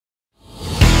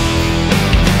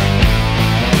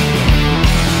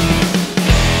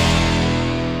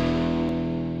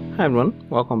Hi everyone,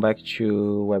 welcome back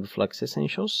to WebFlux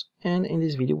Essentials, and in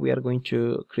this video we are going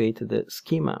to create the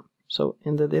schema. So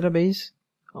in the database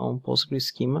on Postgres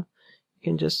schema, you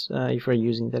can just, if you're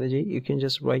using DevDojo, you can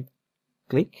just right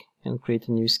click and create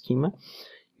a new schema.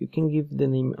 You can give the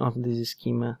name of this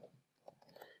schema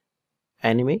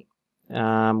anime.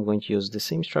 I'm going to use the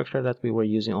same structure that we were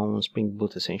using on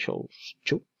SpringDojo Essentials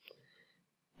 2.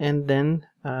 And then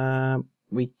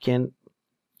we can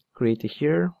create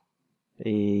here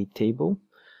a table.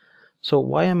 So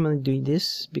why am I doing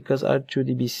this? Because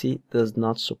R2DBC does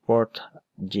not support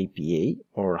JPA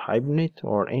or Hibernate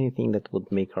or anything that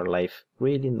would make our life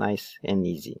really nice and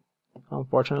easy.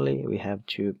 Unfortunately, we have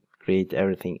to create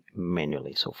everything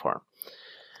manually so far.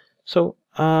 So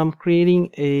I'm creating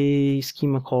a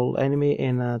schema called anime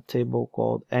and a table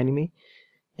called anime,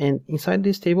 and inside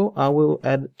this table I will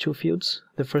add two fields.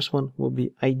 The first one will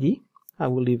be ID. I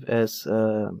will leave as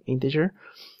integer.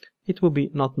 It will be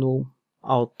not null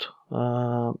out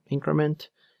increment,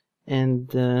 and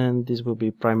then this will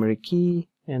be primary key,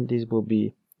 and this will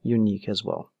be unique as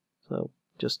well. So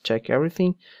just check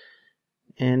everything,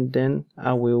 and then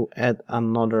I will add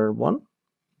another one.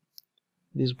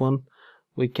 This one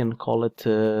we can call it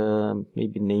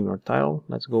maybe name or title.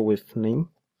 Let's go with name,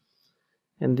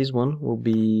 and this one will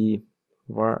be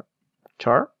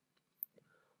varchar.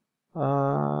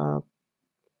 Let's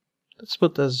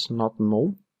put as not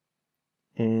null,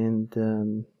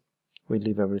 and we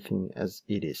leave everything as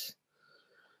it is.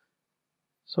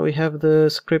 So we have the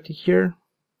script here,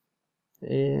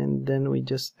 and then we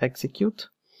just execute.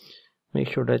 Make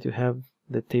sure that you have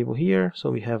the table here. So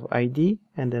we have ID,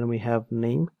 and then we have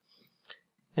name,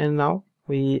 and now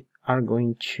we are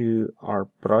going to our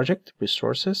project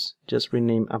resources. Just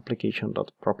rename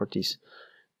application.properties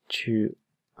to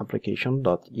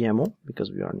application.yaml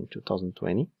because we are in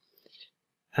 2020,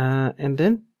 and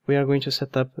then we are going to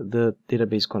set up the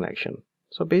database connection.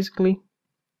 So basically,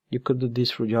 you could do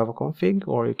this through Java config,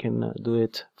 or you can do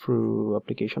it through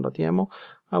application.yaml.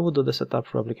 I will do the setup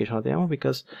for application.yaml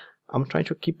because I'm trying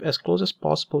to keep as close as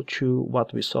possible to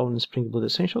what we saw in SpringDojo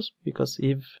Essentials, because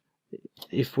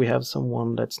if we have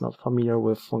someone that's not familiar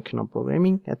with functional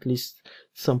programming, at least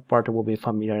some part will be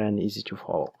familiar and easy to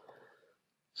follow.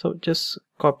 So just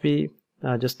copy,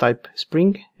 just type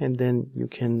Spring, and then you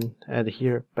can add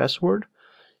here password.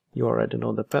 You already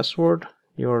know the password,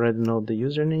 you already know the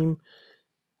username,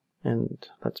 and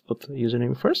let's put the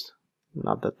username first.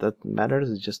 Not that that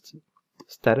matters, it's just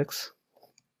statics.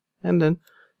 And then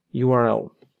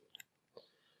URL.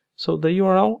 So the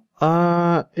URL,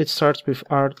 it starts with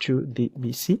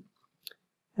R2DBC,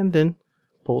 and then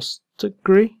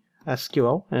Postgres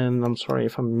SQL, and I'm sorry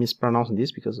if I'm mispronouncing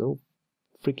this because oh,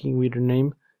 freaking weird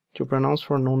name to pronounce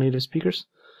for non-native speakers.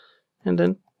 And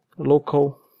then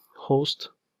local host.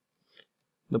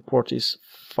 The port is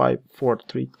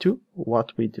 5432,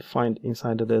 what we defined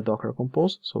inside the Docker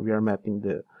Compose. So we are mapping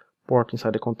the port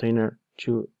inside the container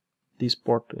to this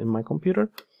port in my computer.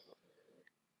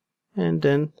 And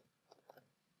then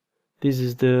this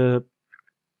is the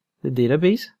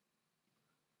database.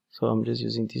 So I'm just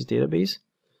using this database.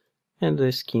 And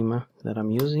the schema that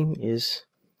I'm using is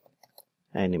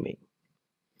anime.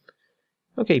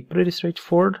 Okay, pretty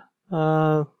straightforward.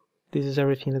 This is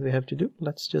everything that we have to do.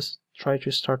 Let's just try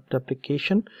to start the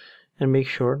application and make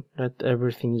sure that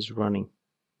everything is running.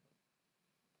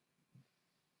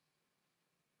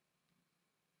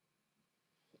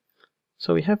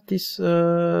 So we have this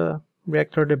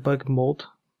Reactor debug mode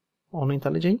on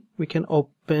IntelliJ. We can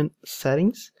open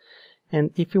settings,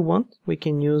 and if you want, we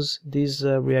can use this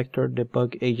Reactor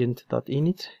debug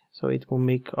agent.init, so it will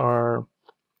make our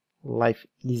life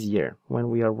easier when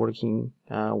we are working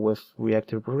with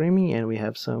reactive programming and we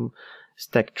have some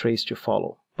stack trace to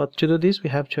follow. But to do this,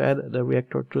 we have to add the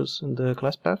Reactor tools in the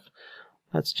class path.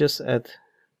 Let's just add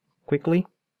quickly.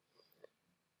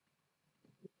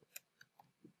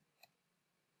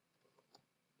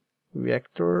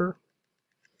 Reactor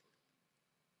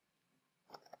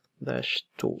dash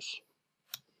tools.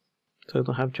 So I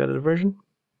don't have to add a version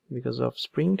because of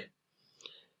Spring.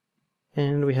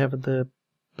 And we have the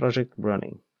project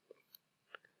running.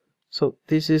 So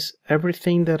this is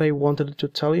everything that I wanted to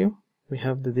tell you. We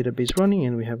have the database running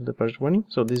and we have the project running.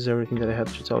 So this is everything that I had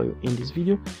to tell you in this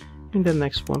video. In the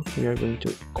next one, we are going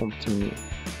to continue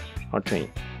our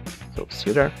training. So see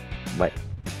you there. Bye.